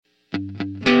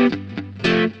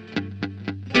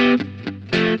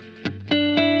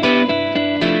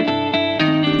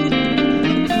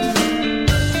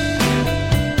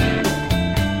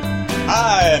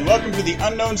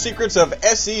Unknown Secrets of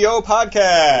SEO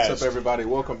podcast. What's up, everybody?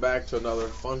 Welcome back to another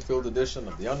fun-filled edition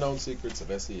of the Unknown Secrets of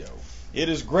SEO. It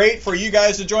is great for you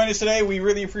guys to join us today. We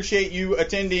really appreciate you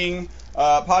attending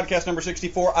podcast number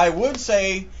 64. I would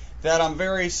say that I'm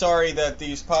very sorry that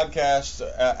these podcasts,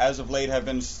 as of late, have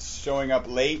been showing up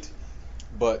late.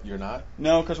 But you're not?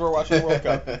 No, because we're watching the World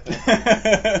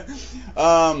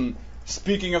Cup.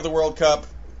 Speaking of the World Cup,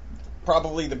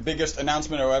 probably the biggest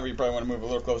announcement, or whatever, you probably want to move a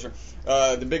little closer,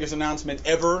 the biggest announcement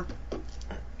ever.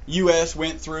 U.S.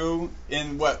 went through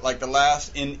in what, like the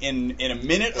last, in a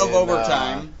minute of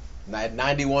overtime.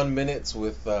 91 minutes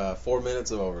with 4 minutes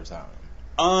of overtime.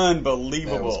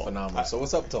 Unbelievable. That was phenomenal. So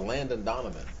what's up to Landon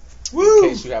Donovan? Woo! In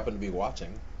case you happen to be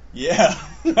watching. Yeah.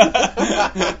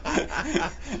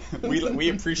 we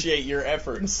appreciate your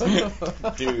efforts,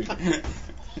 dude.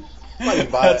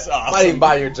 That's awesome. Might even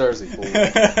buy your jersey, fool.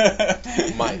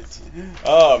 Might.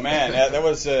 Oh man, that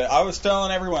was. I was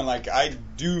telling everyone, like, I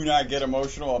do not get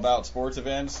emotional about sports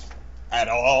events at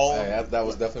all. Hey, that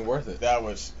was definitely worth it. That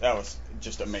was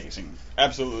just amazing,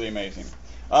 absolutely amazing.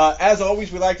 As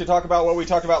always, we like to talk about what we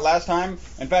talked about last time.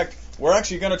 In fact, we're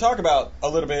actually going to talk about a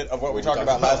little bit of what we talked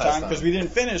about last time because we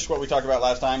didn't finish what we talked about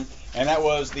last time, and that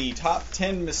was the top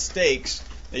 10 mistakes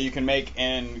that you can make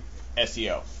in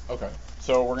SEO. Okay.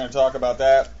 So we're going to talk about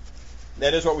that.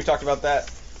 That is what we talked about that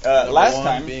last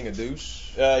time. Being a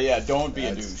douche. Yeah, don't be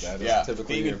a douche. That is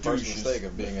typically being your first mistake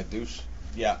of being a douche.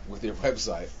 Yeah. With your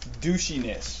website.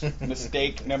 Douchiness.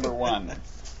 Mistake number 1.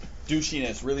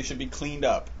 Douchiness really should be cleaned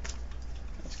up.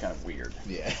 That's kind of weird.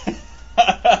 Yeah.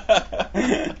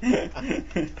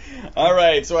 All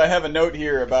right, so I have a note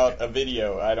here about a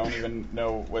video. I don't even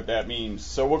know what that means.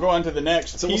 So we'll go on to the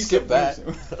next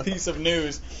piece of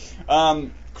news.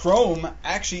 Chrome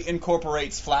actually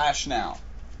incorporates Flash now.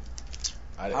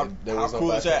 How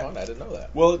cool is that? I didn't know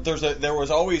that. Well, there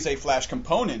was always a Flash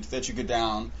component that you could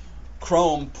down.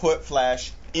 Chrome put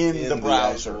Flash in the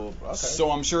browser. Okay.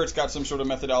 So I'm sure it's got some sort of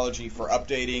methodology for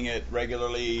updating it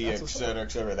regularly, et cetera,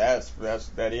 et cetera.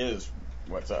 That is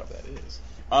what's up. That is.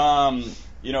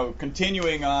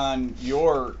 Continuing on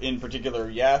your, in particular,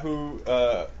 Yahoo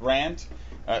rant,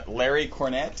 Larry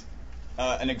Cornett,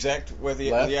 an exec with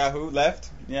Yahoo, left.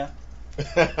 Yeah.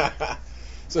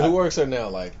 So who works there now?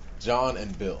 Like John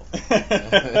and Bill.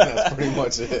 That's pretty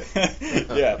much it.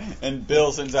 Yeah, and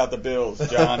Bill sends out the bills.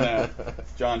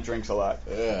 John drinks a lot.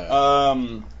 Yeah.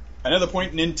 Another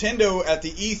point, Nintendo at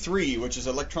the E3, which is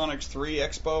Electronics 3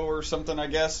 Expo or something, I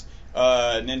guess.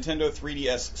 Nintendo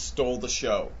 3DS stole the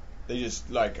show. They just,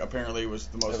 apparently was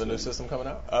the most... Have a new system coming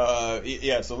out?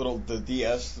 Yeah, it's the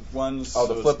DS ones. Oh,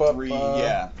 the flip-up?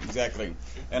 Yeah, exactly.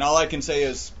 And all I can say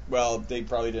is, well, they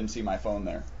probably didn't see my phone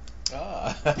there.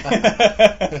 Because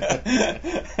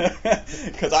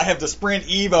I have the Sprint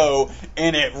Evo,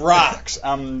 and it rocks.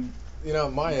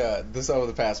 This over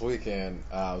the past weekend,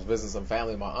 I was visiting some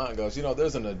family, and my aunt goes,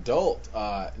 there's an adult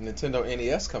Nintendo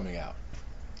NES coming out.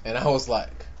 And I was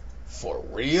like... For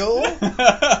real?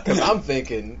 Because I'm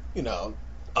thinking,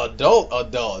 adult.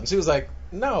 And she was like,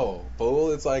 no,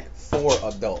 fool. It's like for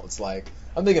adults. Like,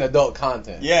 I'm thinking adult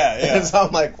content. Yeah. And so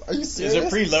I'm like, are you serious? Is it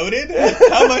preloaded?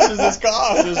 How much does this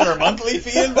cost? Is there a monthly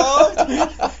fee involved?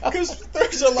 Because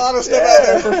there's a lot of stuff out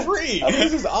there for free.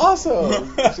 This is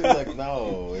awesome. She's like,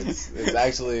 no, it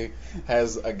actually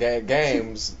has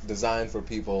games designed for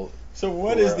people. So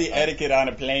what is the etiquette on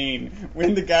a plane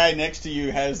when the guy next to you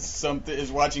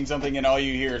is watching something and all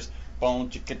you hear is boom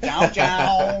chicka chow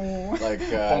chow? Like, do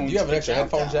you have an extra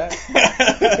headphone jack?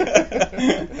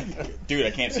 Dude,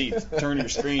 I can't see. Turn your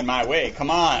screen my way.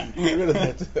 Come on. Get rid of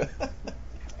that.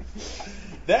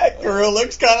 That girl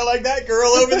looks kind of like that girl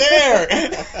over there.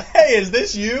 Hey, is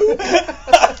this you?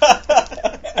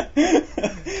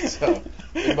 So,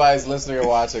 anybody's listening or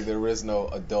watching, there is no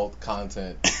adult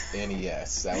content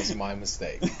NES. That was my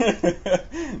mistake.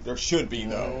 There should be,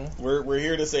 though. Mm-hmm. We're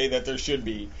here to say that there should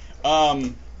be.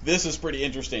 This is pretty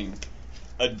interesting.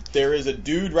 There is a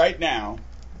dude right now.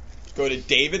 Go to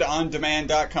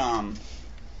davidondemand.com.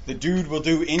 The dude will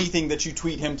do anything that you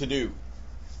tweet him to do.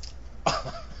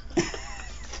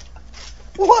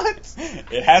 What?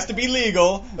 It has to be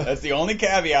legal. That's the only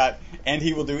caveat. And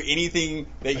he will do anything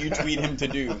that you tweet him to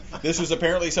do. This was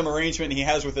apparently some arrangement he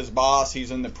has with his boss. He's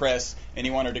in the press, and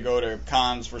he wanted to go to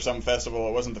Cannes for some festival.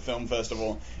 It wasn't the film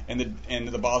festival. And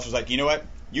the boss was like, you know what?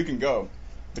 You can go.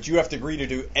 But you have to agree to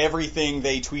do everything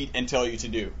they tweet and tell you to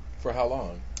do. For how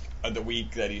long? The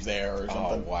week that he's there or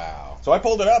something. Oh, wow. So I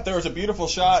pulled it up. There was a beautiful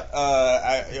shot.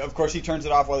 Of course, he turns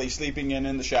it off while he's sleeping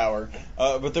in the shower.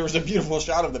 But there was a beautiful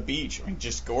shot of the beach. I mean,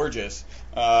 just gorgeous.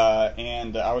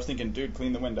 And I was thinking, dude,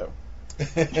 clean the window.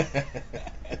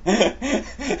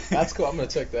 That's cool. I'm gonna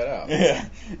check that out. Yeah,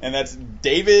 and that's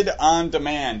David on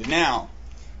Demand. Now,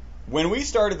 when we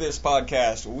started this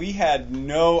podcast, we had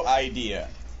no idea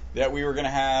that we were going to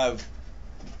have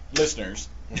listeners.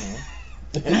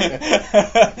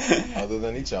 Other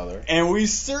than each other. And we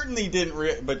certainly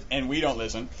didn't, and we don't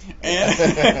listen. And,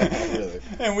 Really.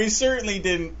 and we certainly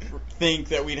didn't think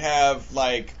that we'd have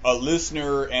like a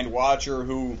listener and watcher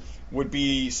who would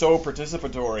be so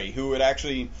participatory, who would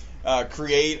actually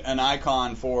create an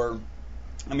icon a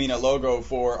logo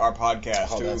for our podcast.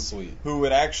 Oh, that's sweet. Who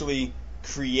would actually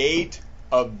create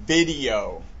a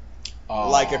video,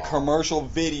 like a commercial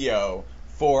video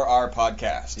for our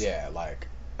podcast. Yeah, like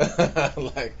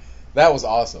that was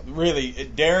awesome. Really,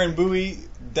 Darren Bowie,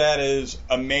 that is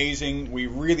amazing. We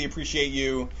really appreciate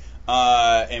you,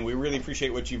 and we really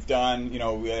appreciate what you've done. You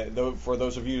know, for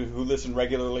those of you who listen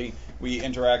regularly, we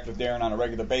interact with Darren on a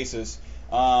regular basis.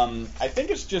 I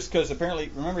think it's just because apparently,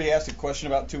 remember he asked a question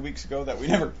about 2 weeks ago that we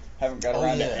haven't got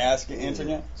around to answering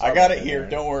yet? I got it here,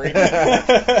 don't worry.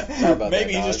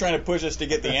 Maybe he's just trying to push us to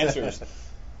get the answers.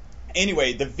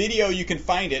 Anyway, the video, you can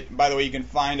find it. By the way, you can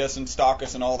find us and stalk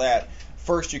us and all that.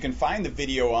 First, you can find the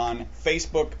video on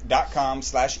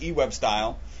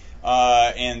facebook.com/ewebstyle,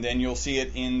 and then you'll see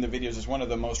it in the videos. It's one of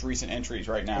the most recent entries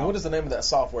right now. And what is the name of that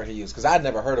software he used? Because I'd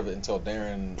never heard of it until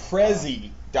Darren.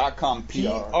 Prezi.com,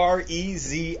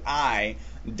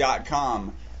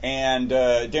 Prezi.com. And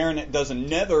Darren does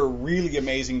another really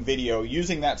amazing video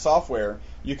using that software.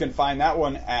 You can find that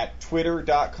one at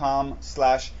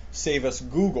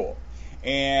twitter.com/SaveUsGoogle.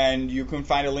 And you can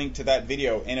find a link to that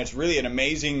video. And it's really an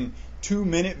amazing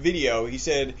 2-minute video. He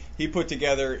said he put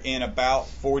together in about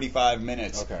 45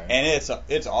 minutes. Okay. And it's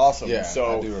awesome. Yeah,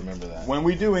 so I do remember that. When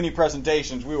we do any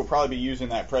presentations, we will probably be using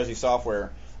that Prezi software.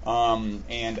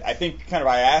 And I think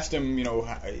I asked him, you know,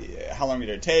 how long did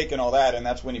it take and all that, and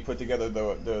that's when he put together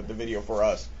the video for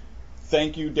us.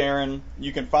 Thank you, Darren.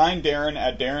 You can find Darren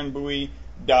at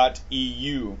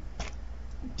darrenbowie.eu.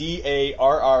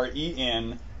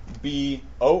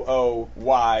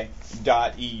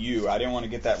 DARRENBOOY.EU. I didn't want to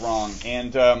get that wrong.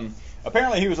 And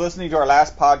apparently he was listening to our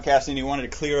last podcast and he wanted to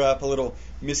clear up a little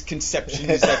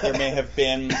misconceptions that there may have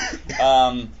been.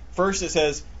 First it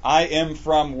says, I am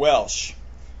from Welsh.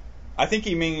 I think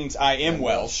he means I am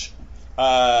Welsh.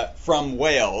 From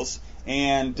Wales.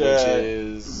 And which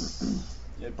is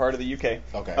part of the UK.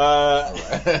 Okay. All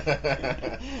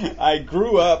right. I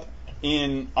grew up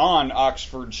on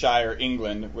Oxfordshire,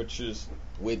 England, which is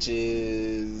in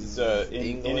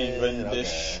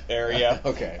Englandish area.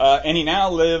 Okay. And he now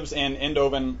lives in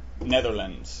Eindhoven,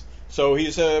 Netherlands. So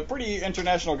he's a pretty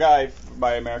international guy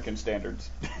by American standards.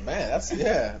 Man, that's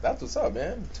what's up,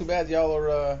 man. Too bad y'all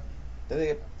are.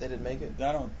 They didn't make it.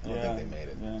 I don't think they made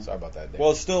it. Yeah. Sorry about that, Dan.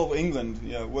 Well, it's still England.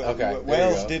 Yeah. Okay.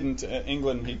 Wales didn't.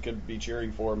 England, he could be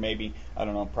cheering for, maybe. I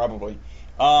don't know. Probably.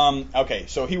 Okay.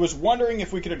 So he was wondering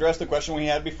if we could address the question we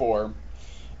had before.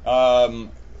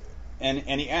 And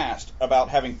he asked about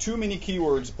having too many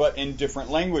keywords but in different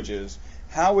languages.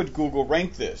 How would Google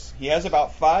rank this? He has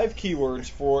about 5 keywords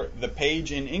for the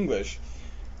page in English,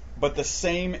 but the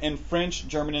same in French,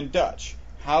 German, and Dutch.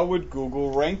 How would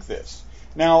Google rank this?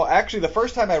 Now, actually, the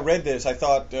first time I read this, I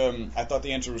thought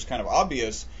the answer was kind of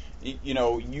obvious. You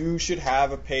know, you should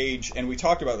have a page, and we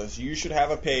talked about this. You should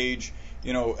have a page.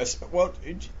 You know, well,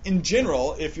 in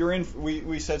general, if you're in,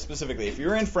 we said specifically, if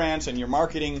you're in France and you're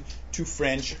marketing to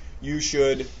French,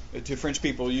 to French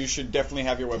people, you should definitely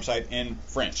have your website in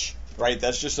French, right?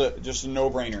 That's just a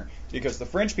no-brainer, because the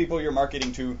French people you're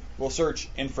marketing to will search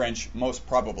in French most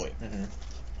probably. Mm-hmm.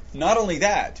 Not only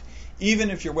that,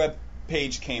 even if your web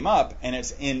page came up and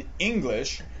it's in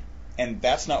English, and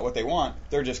that's not what they want,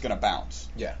 they're just going to bounce.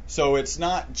 Yeah. So it's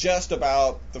not just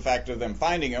about the fact of them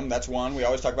finding them. That's one. We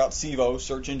always talk about SEO,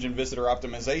 search engine visitor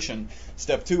optimization.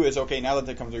 Step 2 is, okay, now that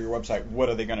they come to your website, what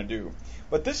are they going to do?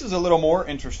 But this is a little more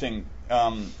interesting.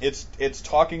 It's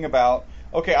talking about,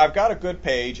 okay, I've got a good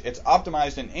page. It's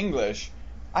optimized in English.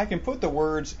 I can put the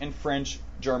words in French,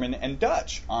 German, and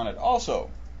Dutch on it also.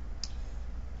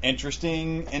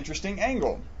 Interesting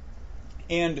angle.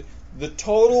 And the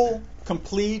total,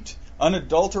 complete,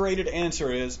 unadulterated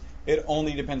answer is it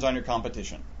only depends on your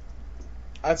competition.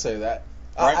 I'd say that.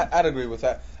 Right? I'd agree with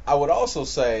that. I would also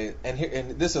say,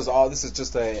 and this is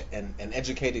just an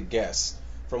educated guess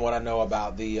from what I know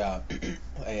about the a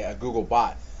Google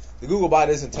bot. The Google bot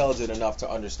is intelligent enough to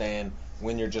understand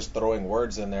when you're just throwing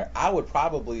words in there. I would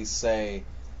probably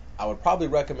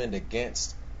recommend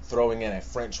against throwing in a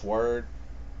French word,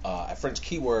 a French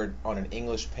keyword on an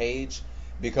English page,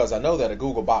 because I know that a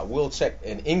Google bot will check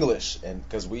in English, and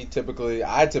because I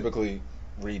typically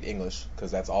read English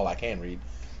because that's all I can read.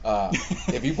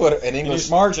 If you put an English, it's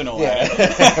marginal. yeah,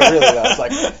 really though. It's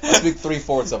like I speak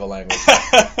 3/4 of a language.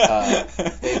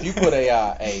 If you put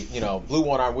a blue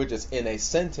one-armed widgets in a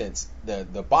sentence,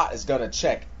 the bot is gonna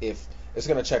check if it's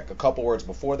gonna check a couple words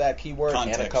before that keyword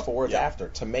Context. and a couple words after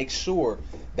to make sure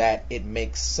that it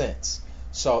makes sense.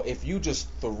 So if you just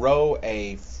throw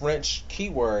a French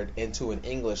keyword into an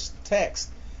English text,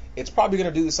 it's probably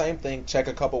going to do the same thing. Check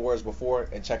a couple words before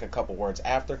and check a couple words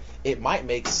after. It might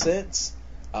make sense.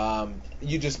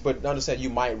 But understand you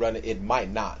might run it. It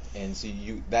might not, and so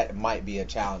that might be a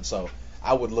challenge. So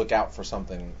I would look out for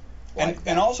something.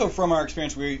 And also from our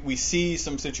experience, we see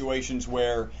some situations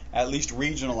where at least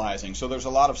regionalizing. So there's a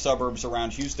lot of suburbs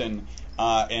around Houston,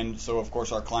 and so of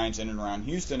course our clients in and around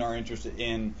Houston are interested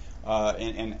in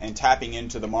and tapping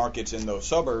into the markets in those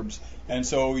suburbs. And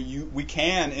so we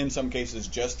can in some cases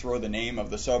just throw the name of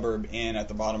the suburb in at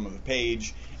the bottom of the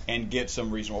page and get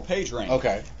some reasonable page rank.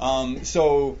 Okay.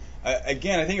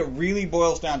 Again, I think it really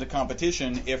boils down to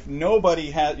competition. If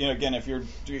nobody has, again, if you're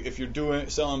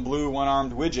selling blue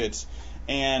one-armed widgets,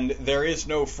 and there is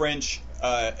no a French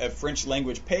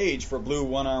language page for blue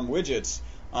one-armed widgets,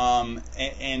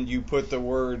 and you put the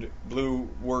blue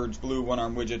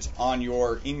one-armed widgets on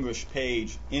your English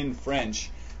page in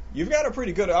French, you've got a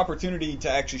pretty good opportunity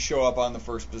to actually show up on the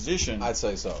first position. I'd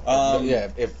say so.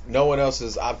 If no one else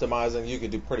is optimizing, you could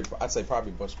do I'd say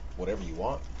probably whatever you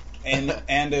want.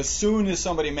 And as soon as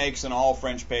somebody makes an all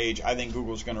French page, I think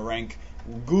Google's going to rank.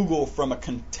 Google, from a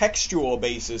contextual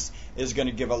basis, is going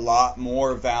to give a lot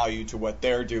more value to what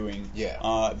they're doing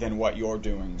than what you're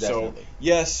doing. Definitely. So,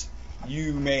 yes,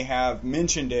 you may have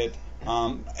mentioned it.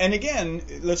 And again,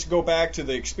 let's go back to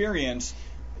the experience.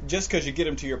 Just because you get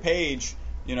them to your page,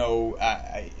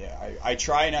 I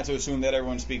try not to assume that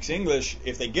everyone speaks English.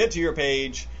 If they get to your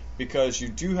page because you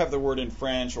do have the word in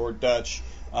French or Dutch,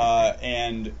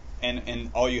 and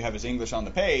all you have is English on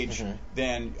the page,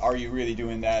 then are you really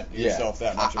doing that yourself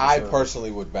that much of a I service?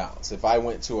 personally would bounce. If I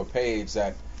went to a page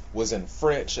that was in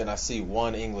French and I see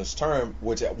one English term,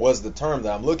 which was the term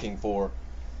that I'm looking for,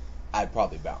 I'd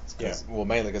probably bounce. Well,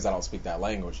 mainly because I don't speak that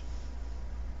language.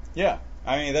 Yeah.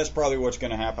 I mean, that's probably what's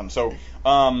going to happen. So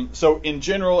in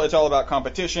general, it's all about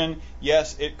competition.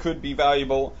 Yes, it could be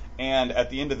valuable, and at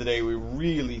the end of the day, we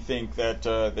really think that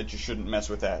you shouldn't mess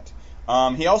with that.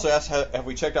 He also asked, have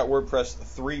we checked out WordPress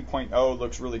 3.0?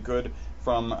 Looks really good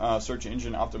from a search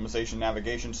engine optimization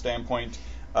navigation standpoint.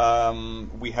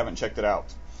 We haven't checked it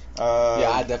out.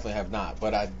 I definitely have not.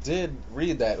 But I did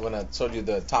read that when I showed you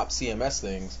the top CMS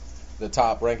things, the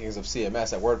top rankings of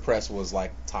CMS, that WordPress was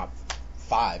like top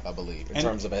 5, I believe, in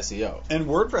terms of SEO. And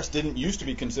WordPress didn't used to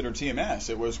be considered CMS.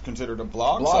 It was considered a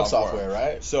blog software,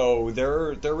 right? So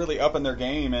they're really up in their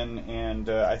game, and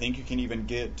I think you can even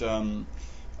get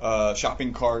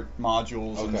shopping cart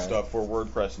modules and stuff for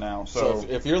WordPress now. So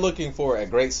if you're looking for a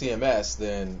great CMS,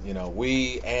 then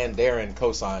we and Darren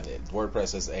co-signed it.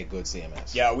 WordPress is a good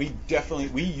CMS. Yeah, we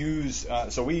use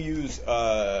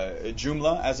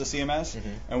Joomla as a CMS,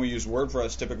 and we use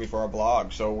WordPress typically for our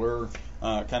blog. So we're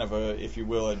kind of a, if you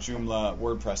will, a Joomla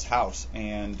WordPress house,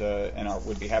 and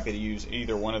would be happy to use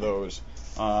either one of those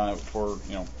for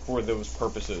those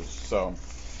purposes.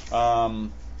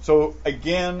 So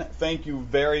again, thank you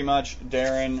very much,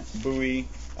 Darren Bowie.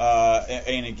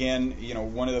 And again,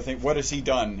 one of the things, what has he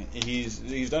done?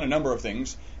 He's done a number of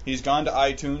things. He's gone to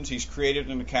iTunes, he's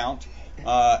created an account,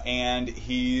 and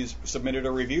he's submitted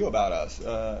a review about us.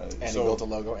 And he built a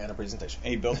logo and a presentation.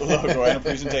 He built a logo and a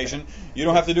presentation. You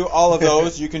don't have to do all of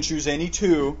those. You can choose any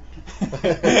two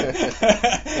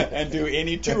and do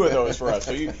any two of those for us.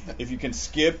 So if you can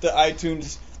skip the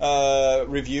iTunes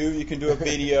review, you can do a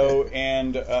video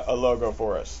and a logo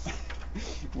for us.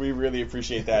 We really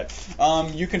appreciate that.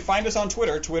 You can find us on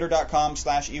Twitter,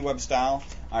 twitter.com/ewebstyle.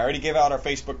 I already gave out our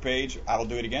Facebook page. I will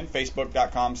do it again,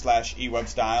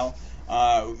 facebook.com/ewebstyle.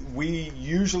 We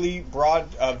usually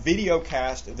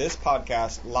videocast this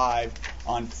podcast live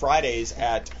on Fridays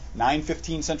at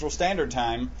 9:15 Central Standard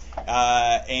Time,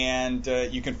 and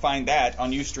you can find that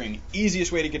on Ustream.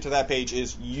 Easiest way to get to that page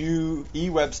is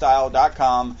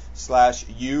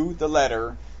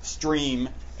ewebstyle.com/stream,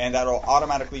 and that'll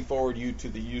automatically forward you to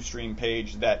the Ustream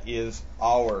page that is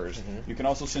ours. You can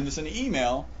also send us an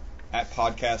email at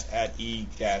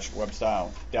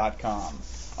podcast@e-webstyle.com.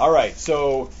 All right,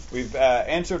 so we've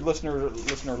answered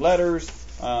listener letters.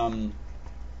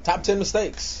 Top 10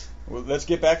 mistakes. Well, let's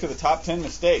get back to the top 10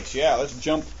 mistakes. Yeah, let's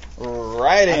jump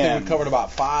right in. I think we covered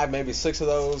about 5, maybe 6 of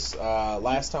those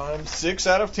last time. 6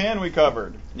 out of 10 we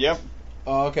covered. Yep.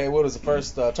 Okay, what is the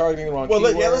first? Targeting the wrong Well,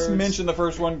 keywords. let's mention the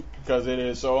first one because it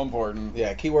is so important.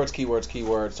 Yeah,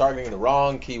 keywords. Targeting the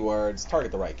wrong keywords.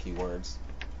 Target the right keywords.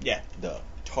 Yeah. Duh.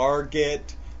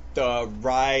 Target the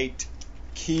right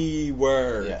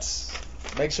keywords. Yes.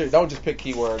 Make sure, don't just pick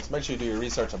keywords. Make sure you do your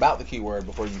research about the keyword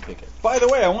before you pick it. By the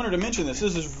way, I wanted to mention this.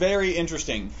 This is very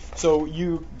interesting. So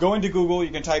you go into Google,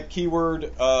 you can type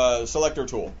keyword selector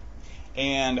tool.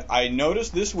 And I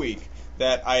noticed this week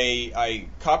that I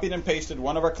copied and pasted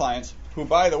one of our clients, who,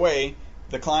 by the way,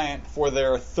 the client, for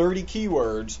their 30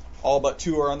 keywords, all but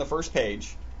 2 are on the first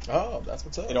page. Oh, that's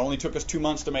what's up. It only took us 2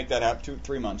 months to make that happen.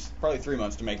 3 months. Probably 3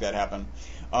 months to make that happen.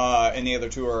 And the other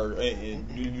 2 are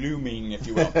looming, if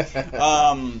you will.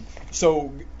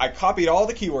 So I copied all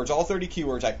the keywords, all 30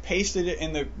 keywords. I pasted it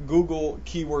in the Google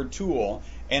keyword tool,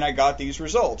 and I got these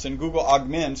results. And Google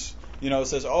augments,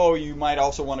 says, oh, you might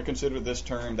also want to consider this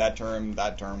term, that term,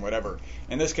 whatever.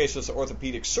 In this case, it's the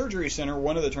Orthopedic Surgery Center.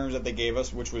 One of the terms that they gave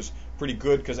us, which was pretty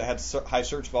good because it had high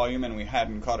search volume and we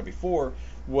hadn't caught it before,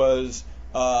 was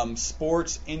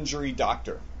sports injury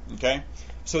doctor. Okay?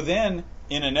 So then,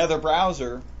 in another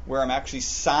browser where I'm actually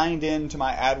signed into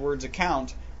my AdWords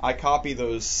account, I copy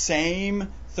those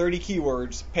same 30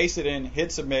 keywords, paste it in,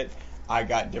 hit submit, I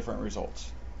got different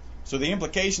results. So the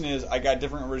implication is I got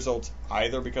different results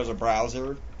either because of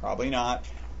browser, probably not,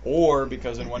 or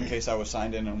because in one case I was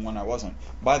signed in and one I wasn't.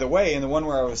 By the way, in the one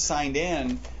where I was signed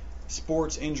in,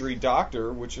 sports injury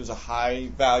doctor, which is a high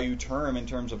value term in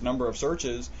terms of number of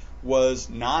searches, was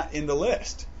not in the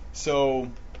list. So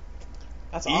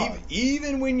that's odd.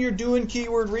 Even when you're doing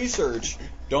keyword research,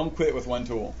 don't quit with one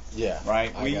tool. Yeah,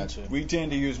 right. I got you. We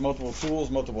tend to use multiple tools,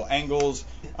 multiple angles,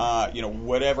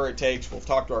 whatever it takes. We'll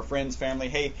talk to our friends, family.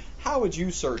 Hey, how would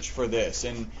you search for this?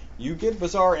 And you get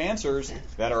bizarre answers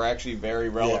that are actually very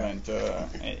relevant. Yeah.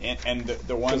 And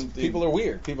the ones people are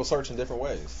weird. People search in different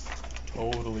ways.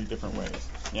 Totally different ways.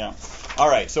 Yeah. All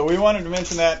right. So we wanted to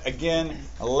mention that again.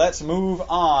 Let's move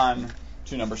on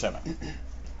to number 7.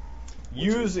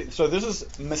 So this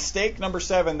is mistake number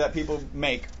 7 that people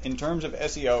make in terms of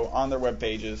SEO on their web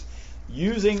pages,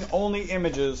 using only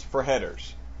images for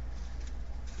headers.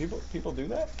 People do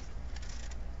that?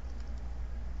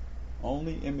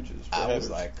 Only images for headers. I was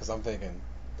like, because I'm thinking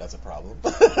that's a problem.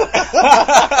 I'm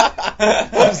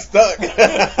stuck.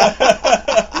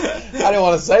 I didn't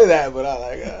want to say that, but I'm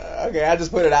like, okay, I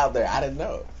just put it out there. I didn't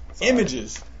know. Sorry.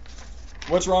 Images.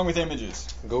 What's wrong with images?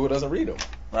 Google doesn't read them.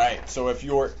 Right. So if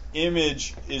your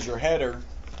image is your header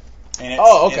and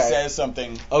it says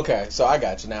something. Okay, so I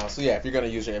got you now. So yeah, if you're going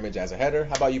to use your image as a header,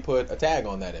 how about you put a tag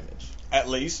on that image? At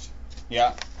least.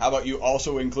 Yeah. How about you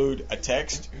also include a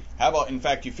text? How about, in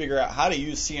fact, you figure out how to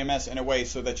use CMS in a way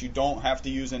so that you don't have to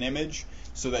use an image,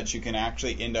 so that you can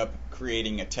actually end up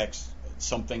creating a text,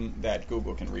 something that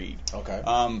Google can read. Okay.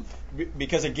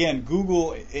 Because again,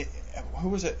 Google, who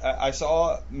was it? I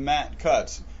saw Matt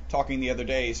Cutts talking the other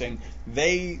day saying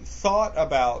they thought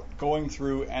about going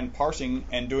through and parsing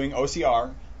and doing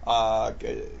OCR,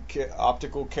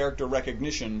 optical character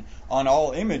recognition, on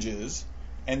all images,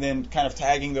 and then kind of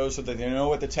tagging those so that they know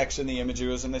what the text in the image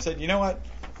is. And they said, you know what?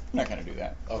 I'm not going to do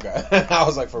that. Okay. I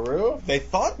was like, for real? They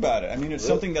thought about it. I mean, it's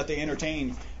really? something that they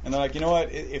entertain. And they're like, you know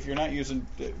what? If you're not using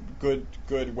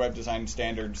good web design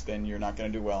standards, then you're not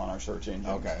going to do well on our search engine.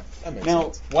 Okay. That makes now,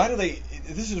 sense. why do they?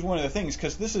 This is one of the things,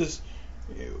 because this is.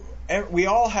 We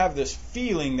all have this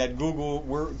feeling that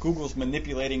Google's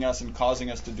manipulating us and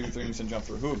causing us to do things and jump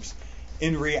through hoops.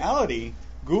 In reality,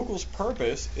 Google's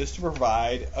purpose is to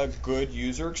provide a good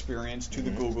user experience to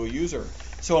the Google user.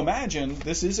 So imagine,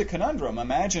 this is a conundrum.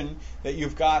 Imagine that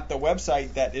you've got the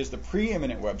website that is the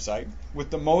preeminent website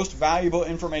with the most valuable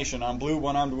information on blue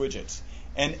one-armed widgets,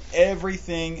 and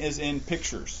everything is in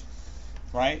pictures,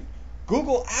 right?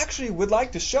 Google actually would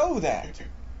like to show that.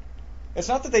 It's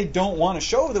not that they don't want to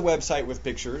show the website with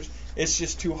pictures. It's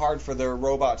just too hard for their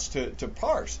robots to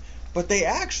parse. But they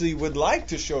actually would like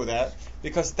to show that,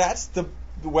 because that's the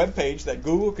web page that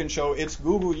Google can show its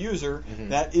Google user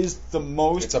that is the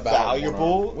most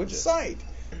valuable site.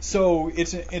 So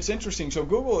it's interesting. So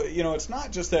Google, it's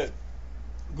not just that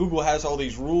Google has all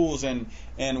these rules and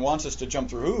wants us to jump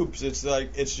through hoops.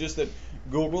 It's just that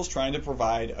Google's trying to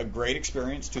provide a great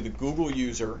experience to the Google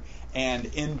user, and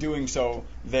in doing so,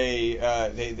 they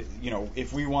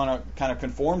if we want to kind of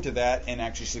conform to that and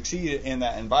actually succeed in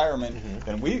that environment,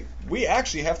 then we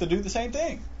actually have to do the same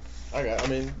thing. Okay, I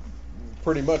mean,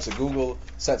 pretty much Google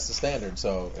sets the standard.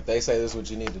 So if they say this is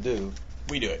what you need to do,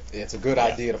 we do it. It's a good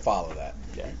idea to follow that.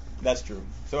 Yeah. That's true.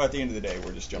 So at the end of the day,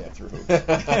 we're just jumping through hoops.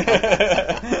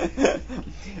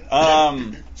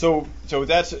 So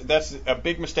that's a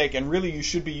big mistake, and really you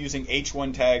should be using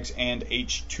H1 tags and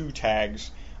H2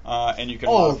 tags, and you can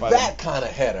modify that kind of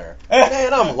header.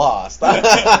 Man, I'm lost. Okay.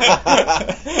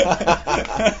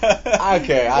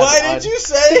 Why did you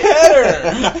say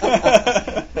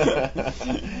header?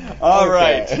 All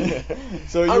right.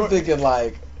 So I'm thinking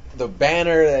like the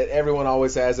banner that everyone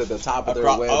always has at the top of their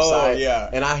website. Oh, yeah.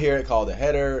 And I hear it called a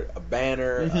header, a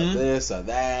banner, a this, a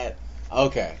that.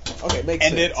 Okay, makes sense.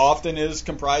 And it often is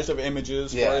comprised of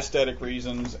images for aesthetic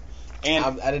reasons. And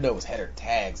I didn't know it was header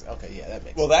tags. Okay, yeah, that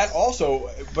makes sense. Well, that also,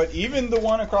 but even the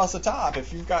one across the top,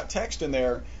 if you've got text in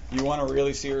there, you want to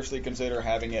really seriously consider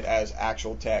having it as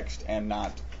actual text and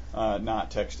not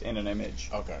text in an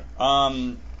image. Okay.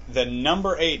 The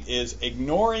number 8 is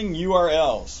ignoring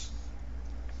URLs.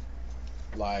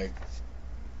 Like,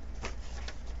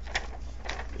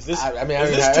 is this 2 in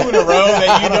a row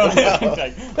that you don't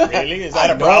like, really? Is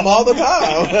that a problem? all the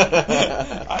time.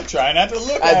 I try not to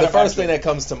look at the them, first thing that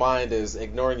comes to mind is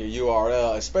ignoring your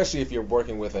URL, especially if you're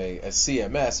working with a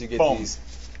CMS. You get these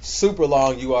super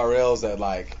long URLs that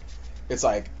like, it's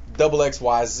like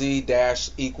XYZ dash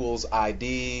equals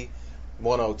ID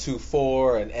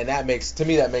 1024, and that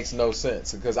makes no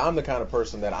sense, because I'm the kind of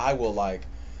person that I will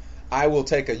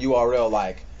take a URL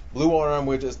like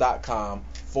blueonearmwidgets.com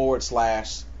 /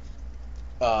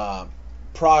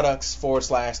 products /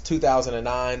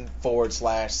 2009 /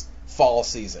 fall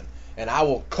season, and I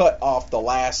will cut off the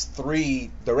last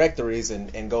 3 directories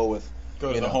and go with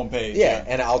the home page. Yeah,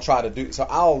 and I'll try to do so.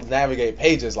 I'll navigate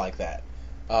pages like that,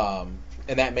 and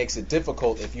that makes it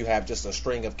difficult if you have just a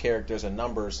string of characters and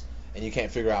numbers and you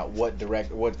can't figure out what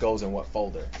goes in what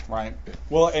folder. Right.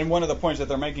 Well, and one of the points that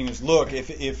they're making is, look,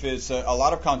 if it's a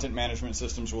lot of content management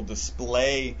systems will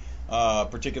display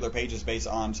particular pages based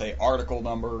on, say, article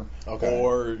number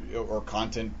or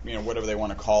content, whatever they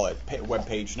want to call it, web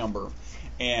page number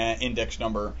and index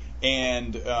number,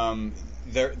 and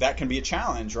that can be a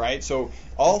challenge, right? So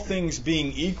all things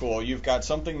being equal, you've got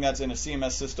something that's in a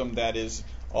CMS system that is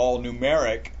all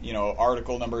numeric,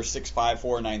 article number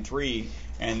 65493,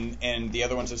 and the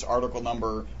other one says article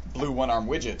number Blue One Arm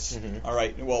Widgets. Mm-hmm. All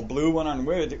right. Well, Blue One Arm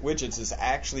Widgets is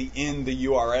actually in the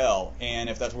URL, and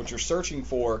if that's what you're searching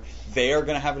for, they are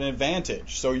going to have an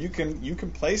advantage. So you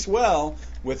can place well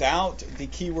without the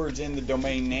keywords in the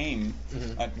domain name,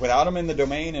 without them in the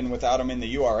domain and without them in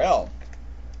the URL.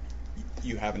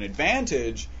 You have an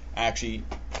advantage, actually,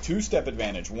 2-step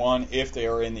advantage. 1, if they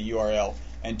are in the URL,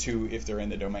 and 2, if they're in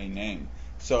the domain name.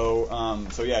 So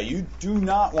yeah, you do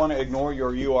not want to ignore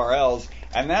your URLs,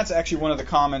 and that's actually one of the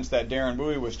comments that Darren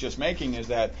Bowie was just making, is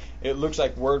that it looks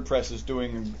like WordPress is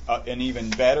doing an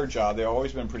even better job. They've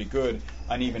always been pretty good.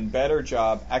 An even better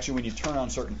job. Actually, when you turn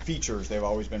on certain features, they've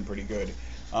always been pretty good.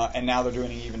 And now they're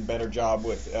doing an even better job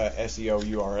with SEO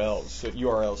URLs, so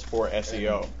URLs for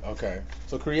SEO. Okay.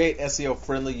 So create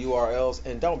SEO-friendly URLs,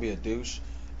 and don't be a douche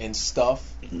and stuff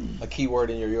a keyword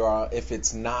in your URL if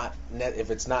it's not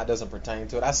doesn't pertain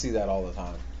to it. I see that all the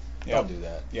time. Yep. Don't do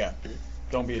that. Yeah.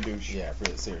 Don't be a douche. Yeah,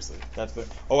 really, seriously.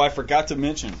 I forgot to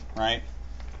mention, right?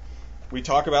 We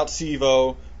talk about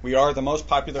SEVO. We are the most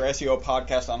popular SEO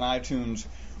podcast on iTunes.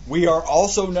 We are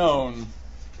also known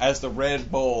as the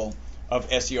Red Bull of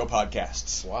SEO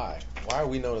podcasts. Why? Why are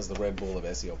we known as the Red Bull of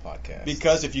SEO podcasts?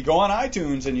 Because if you go on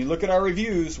iTunes and you look at our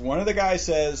reviews, one of the guys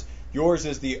says, yours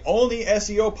is the only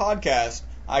SEO podcast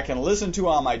I can listen to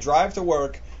on my drive to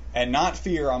work and not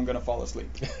fear I'm going to fall asleep.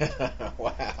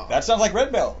 Wow. That sounds like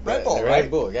Red Bull. Red Bull, right?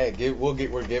 Red Bull. Yeah,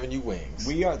 we're giving you wings.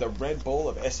 We are the Red Bull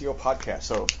of SEO podcast,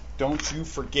 so don't you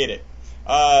forget it.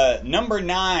 Number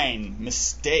 9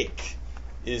 mistake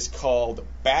is called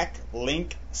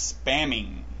backlink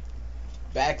spamming.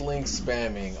 Backlink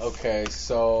spamming. Okay,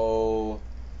 so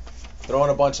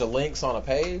throwing a bunch of links on a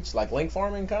page, like link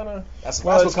farming, kind of. That's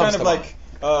what comes kind of to like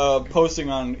posting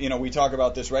on. We talk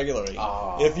about this regularly.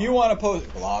 If you want to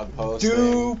post blog posts,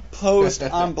 do post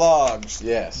on blogs.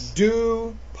 Yes.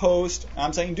 Do post.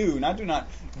 I'm saying do, not do not.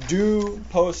 Do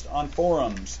post on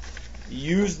forums.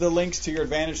 Use the links to your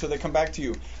advantage so they come back to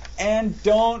you, and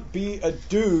don't be a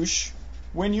douche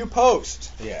when you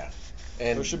post. Yeah.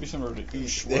 And there should be some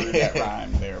douche word that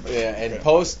rhyme there. But yeah, and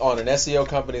post on an SEO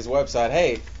company's website,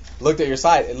 hey, looked at your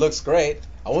site, it looks great.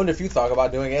 I wonder if you thought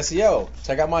about doing SEO.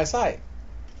 Check out my site.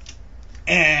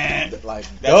 And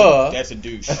that's a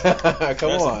douche. Come that's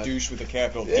on. a douche with a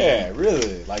capital D. Yeah,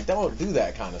 really. Like, don't do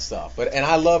that kind of stuff. And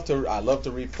I love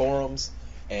to read forums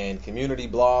and community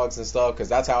blogs and stuff, because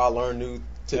that's how I learn new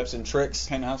tips and tricks.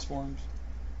 Penthouse forums.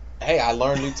 hey, I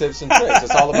learned new tips and tricks.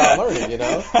 It's all about learning, you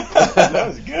know. That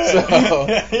was good. So,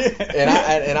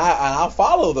 and I'll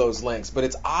follow those links, but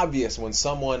it's obvious when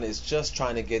someone is just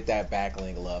trying to get that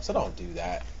backlink love. So don't do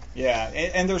that. Yeah,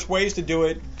 and there's ways to do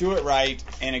it right.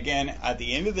 And again, at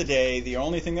the end of the day, the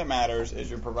only thing that matters is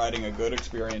you're providing a good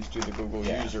experience to the Google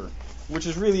user, which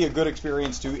is really a good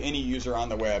experience to any user on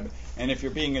the web. And if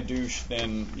you're being a douche,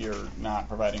 then you're not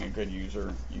providing a good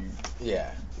user.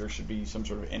 There should be some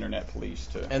sort of internet police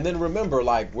to. And then remember,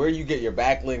 like, where you get your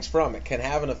backlinks from, it can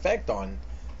have an effect on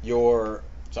your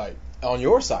site.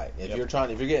 If you're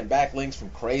getting backlinks from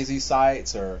crazy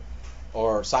sites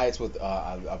or sites with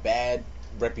a bad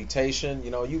reputation,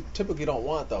 you typically don't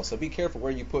want those. So be careful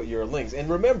where you put your links. And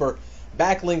remember,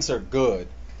 backlinks are good.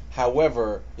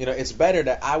 However, it's better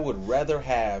that I would rather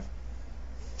have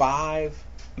 5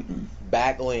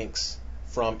 backlinks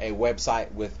from a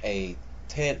website with a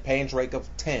page rank of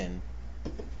 10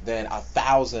 than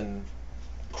 1,000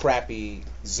 crappy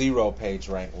 0 page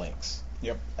rank links.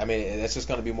 Yep. I mean, it's just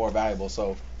going to be more valuable.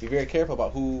 So be very careful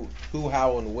about who,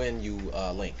 how, and when you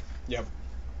link. Yep.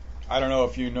 I don't know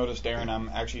if you noticed, Aaron, I'm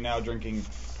actually now drinking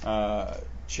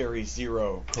Cherry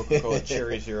Zero, Coca-Cola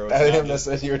Cherry Zero. I didn't know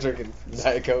that you were drinking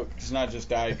Diet Coke. It's not just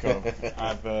Diet Coke.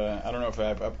 I don't know if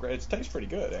I've upgraded. It tastes pretty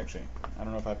good, actually. I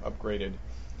don't know if I've upgraded.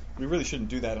 We really shouldn't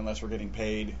do that unless we're getting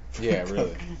paid. Yeah,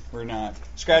 really. We're not.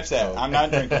 Scratch that. I'm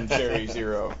not drinking Cherry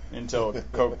Zero until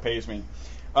Coke pays me.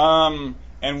 And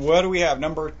what do we have?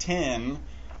 Number 10,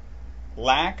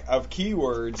 lack of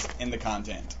keywords in the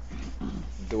content.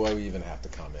 Do I even have to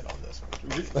comment on this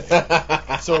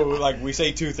one? So, like, we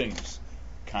say 2 things.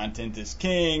 Content is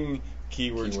king,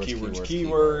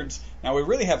 keywords. Now, we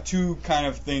really have 2 kind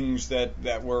of things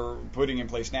that we're putting in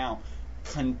place now.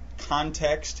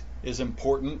 Context is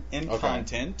important in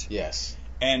content. Yes.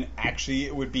 And actually,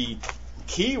 it would be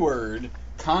keyword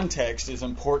context is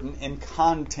important in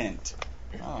content.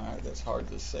 Oh, that's hard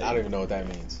to say. I don't even know what that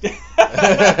means.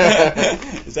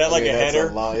 Is that like a header?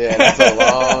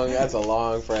 That's a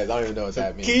long phrase. I don't even know what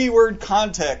that means. Keyword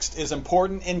context is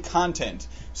important in content.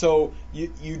 So you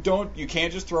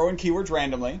can't just throw in keywords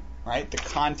randomly, right? The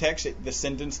context, the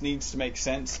sentence needs to make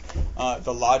sense.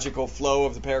 The logical flow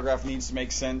of the paragraph needs to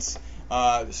make sense.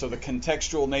 So the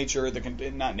contextual nature,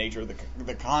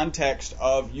 the context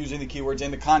of using the keywords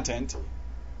in the content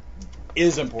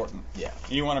is important. Yeah.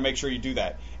 You want to make sure you do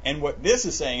that. And what this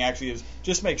is saying actually is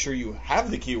just make sure you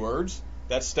have the keywords.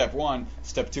 That's step 1.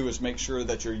 Step 2 is make sure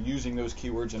that you're using those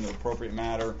keywords in the appropriate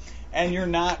manner and you're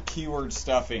not keyword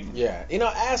stuffing. Yeah.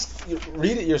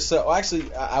 Read it yourself. Well,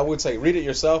 actually, I would say read it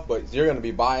yourself, but you're going to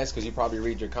be biased because you probably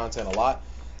read your content a lot.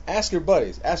 Ask your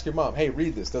buddies. Ask your mom, hey,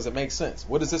 read this. Does it make sense?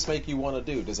 What does this make you want to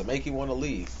do? Does it make you want to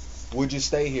leave? Would you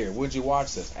stay here? Would you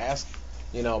watch this? Ask,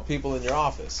 people in your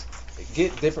office.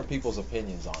 Get different people's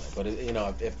opinions on it. But,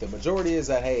 if the majority is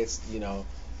that, hey, it's,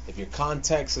 if your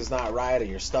context is not right or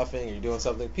you're stuffing or you're doing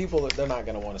something, people, they're not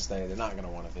going to want to stay. They're not going to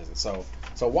want to visit. So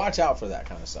watch out for that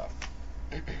kind of stuff.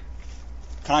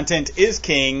 Content is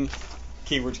king.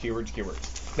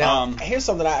 Keywords. Now, here's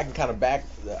something I can kind of back.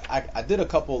 I did a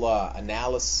couple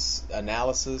analysis.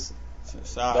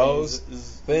 Those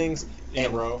things in a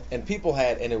row, and people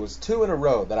had, and it was 2 in a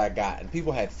row that I got, and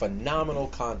people had phenomenal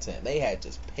content. They had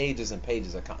just pages and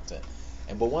pages of content.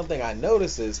 But one thing I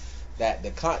noticed is that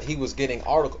he was getting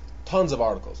tons of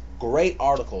articles, great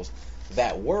articles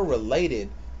that were related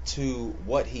to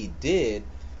what he did.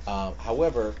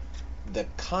 However,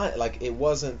 it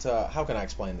wasn't. How can I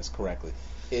explain this correctly?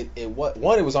 It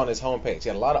was on his homepage. He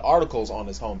had a lot of articles on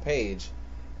his homepage.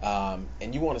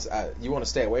 And you want to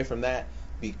stay away from that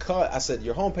because I said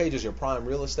your homepage is your prime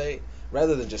real estate.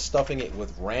 Rather than just stuffing it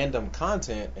with random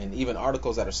content and even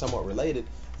articles that are somewhat related,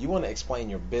 you want to explain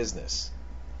your business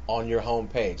on your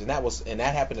homepage. And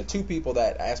that happened to 2 people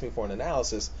that asked me for an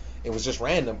analysis. It was just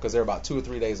random because they're about 2 or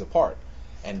 3 days apart,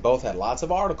 and both had lots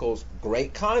of articles,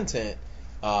 great content,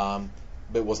 but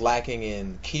was lacking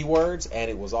in keywords,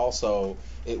 and it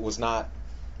was not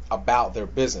about their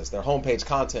business. Their homepage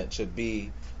content should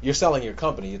be, you're selling your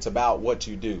company. It's about what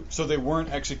you do. So they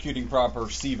weren't executing proper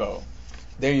SEO.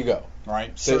 There you go.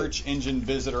 Right? Search engine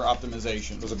visitor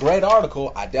optimization. It was a great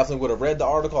article. I definitely would have read the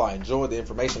article. I enjoyed the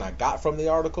information I got from the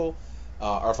article,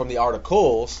 or from the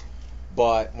articles.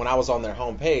 But when I was on their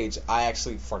homepage, I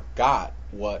actually forgot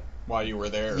why you were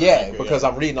there. Yeah, because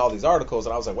I'm reading all these articles,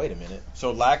 and I was like, wait a minute.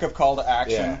 So lack of call to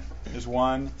action is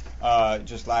one.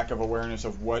 Just lack of awareness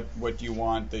of what you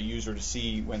want the user to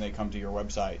see when they come to your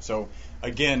website. So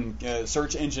again,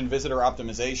 search engine visitor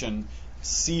optimization.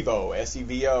 SEVO,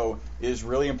 S-E-V-O, is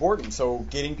really important. So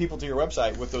getting people to your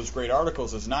website with those great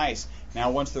articles is nice.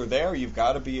 Now, once they're there, you've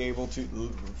got to be able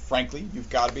to, frankly, you've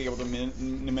got to be able to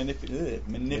manipulate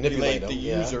the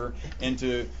user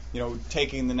into,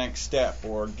 taking the next step,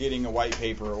 or getting a white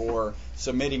paper, or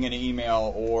submitting an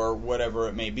email, or whatever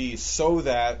it may be, so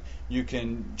that you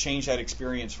can change that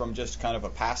experience from just kind of a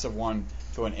passive one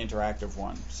to an interactive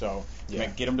one. So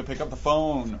get them to pick up the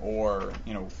phone, or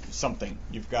something.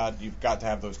 You've got to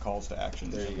have those calls to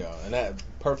action. There you go. And that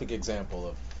perfect example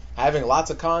of having lots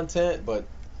of content, but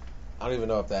I don't even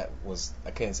know if that was,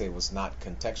 I can't say it was not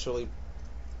contextually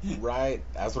right.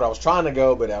 That's what I was trying to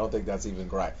go, but I don't think that's even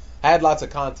right. I had lots of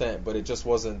content, but it just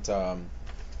wasn't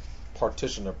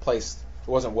partitioned or placed. It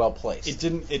wasn't well placed. It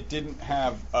didn't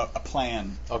have a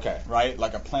plan. Okay. Right?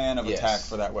 Like a plan of attack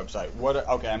for that website.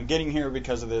 Okay, I'm getting here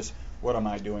because of this. What am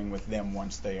I doing with them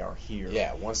once they are here?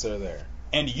 Yeah, once they're there.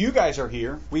 And you guys are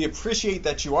here. We appreciate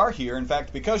that you are here. In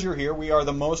fact, because you're here, we are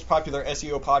the most popular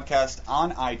SEO podcast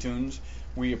on iTunes.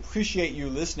 We appreciate you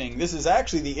listening. This is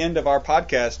actually the end of our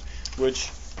podcast, which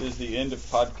is the end of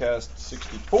podcast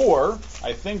 64.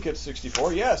 I think it's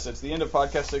 64. Yes, it's the end of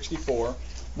podcast 64.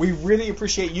 We really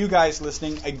appreciate you guys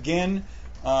listening. Again,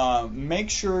 make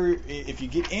sure if you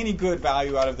get any good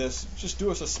value out of this, just do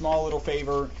us a small little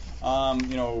favor.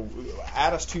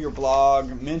 Add us to your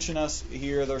blog, mention us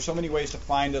here. There are so many ways to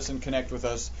find us and connect with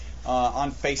us.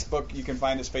 On Facebook, you can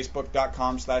find us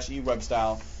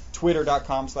facebook.com/ewebstyle,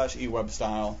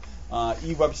 twitter.com/ewebstyle,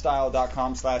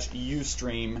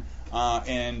 ewebstyle.com/ustream,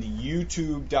 and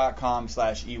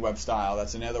youtube.com/ewebstyle.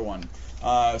 That's another one.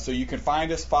 So you can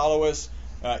find us, follow us,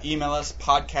 email us,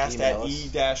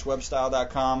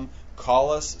 podcast@e-webstyle.com.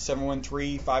 Call us,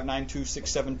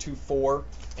 713-592-6724.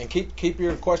 And keep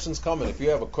your questions coming. If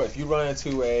you run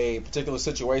into a particular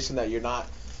situation that you're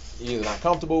either not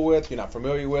comfortable with, you're not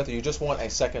familiar with, or you just want a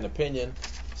second opinion,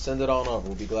 send it on over.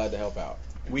 We'll be glad to help out.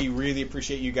 We really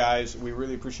appreciate you guys. We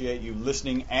really appreciate you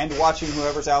listening and watching,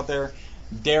 whoever's out there.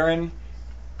 Darren,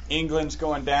 England's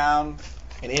going down.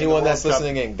 And anyone that's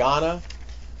listening in Ghana,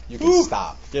 you can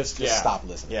stop. Just stop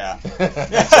listening. Yeah.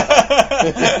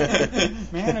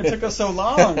 Man, it took us so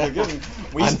long to get them.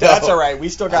 That's all right. We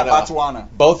still got Botswana.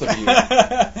 Both of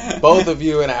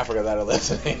you in Africa that are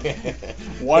listening.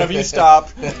 One of you stop.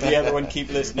 The other one keep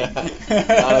listening.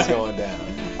 Ghana's going down.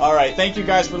 All right. Thank you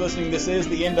guys for listening. This is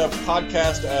the end of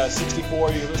podcast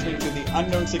 64. You're listening to The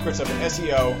Unknown Secrets of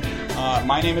SEO.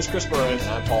 My name is Chris Burris.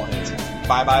 And I'm Paul Hansen.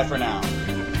 Bye-bye for now.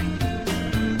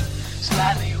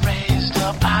 Slightly raised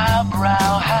up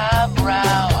highbrow,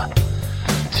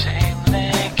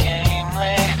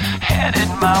 gamely, headed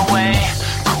my way.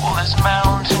 Cool as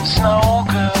mountain snow,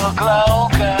 glow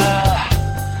girl,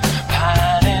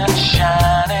 pining,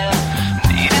 shining,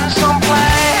 needing some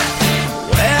play.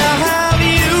 Where have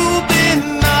you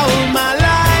been all my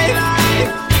life?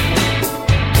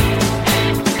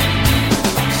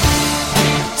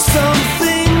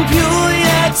 Something pure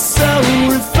yet so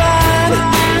refined.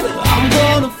 I'm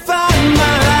gonna find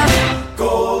my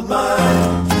gold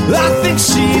mine. I think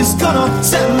she's gonna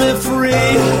set me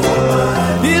free.